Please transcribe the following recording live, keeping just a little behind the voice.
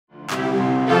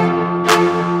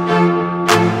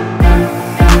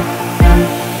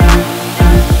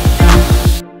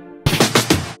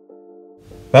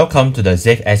Welcome to the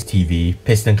ZSTV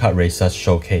Piston Cup Racers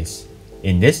Showcase.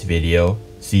 In this video,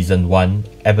 Season 1,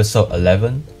 Episode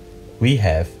 11, we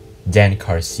have Dan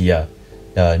Carcia,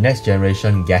 the next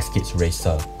generation Gask-its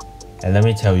Racer. And let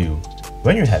me tell you,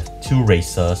 when you have two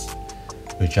racers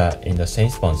which are in the same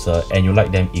sponsor and you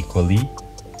like them equally,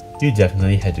 you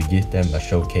definitely had to give them a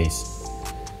showcase.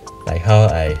 Like how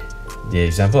the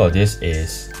example of this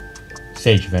is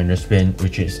Sage Vanderspin,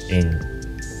 which is in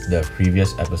the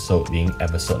previous episode being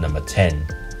episode number 10.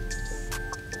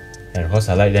 And of course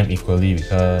I like them equally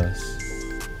because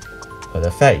for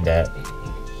the fact that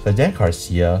for Dan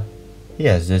Carcia, he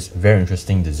has this very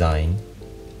interesting design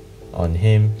on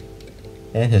him,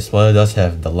 and his spoiler does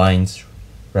have the lines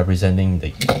representing the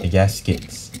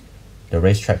gaskets, the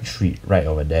racetrack treat right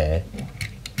over there,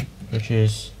 which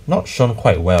is not shown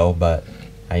quite well, but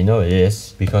I know it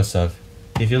is because of,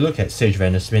 if you look at Sage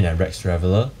Vanderspin and Rex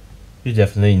Revler, you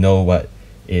definitely know what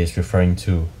it is referring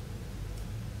to.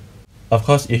 Of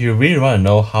course, if you really want to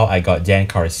know how I got Dan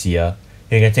Carcia,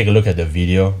 you can take a look at the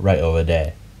video right over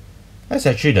there. That's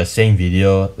actually the same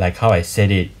video like how I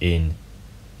said it in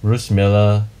Bruce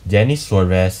Miller, Danny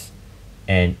Suarez,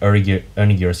 and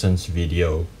Ernie Gearson's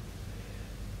video.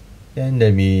 Then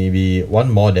there may be one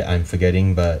more that I'm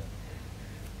forgetting, but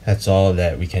that's all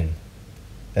that we can.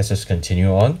 Let's just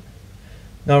continue on.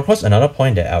 Now, of course, another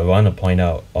point that I want to point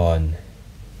out on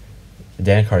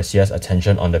Dan Carcia's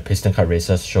attention on the Piston Cup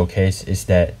Racers Showcase is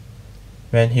that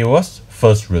when he was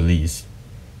first released,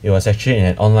 it was actually in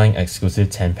an online exclusive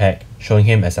 10-pack showing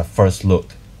him as a first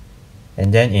look.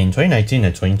 And then in 2019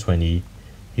 and 2020,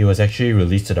 he was actually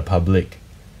released to the public,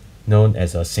 known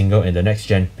as a single in the Next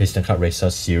Gen Piston Cup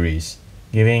Racers Series,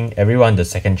 giving everyone the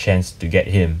second chance to get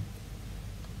him.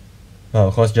 Well,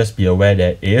 of course, just be aware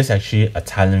that it is actually a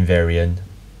Thailand variant,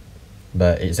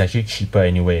 but it's actually cheaper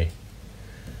anyway.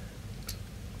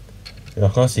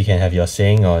 Of course, you can have your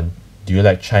saying on, do you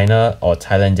like China or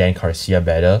Thailand Dan Carcia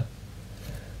better?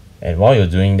 And while you're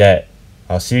doing that,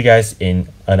 I'll see you guys in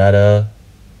another,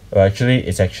 well actually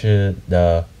it's actually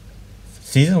the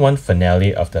Season 1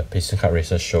 finale of the Piston Cup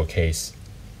Racers Showcase.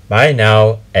 Bye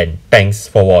now, and thanks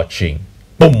for watching.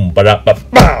 Boom,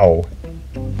 ba-da-ba-bow!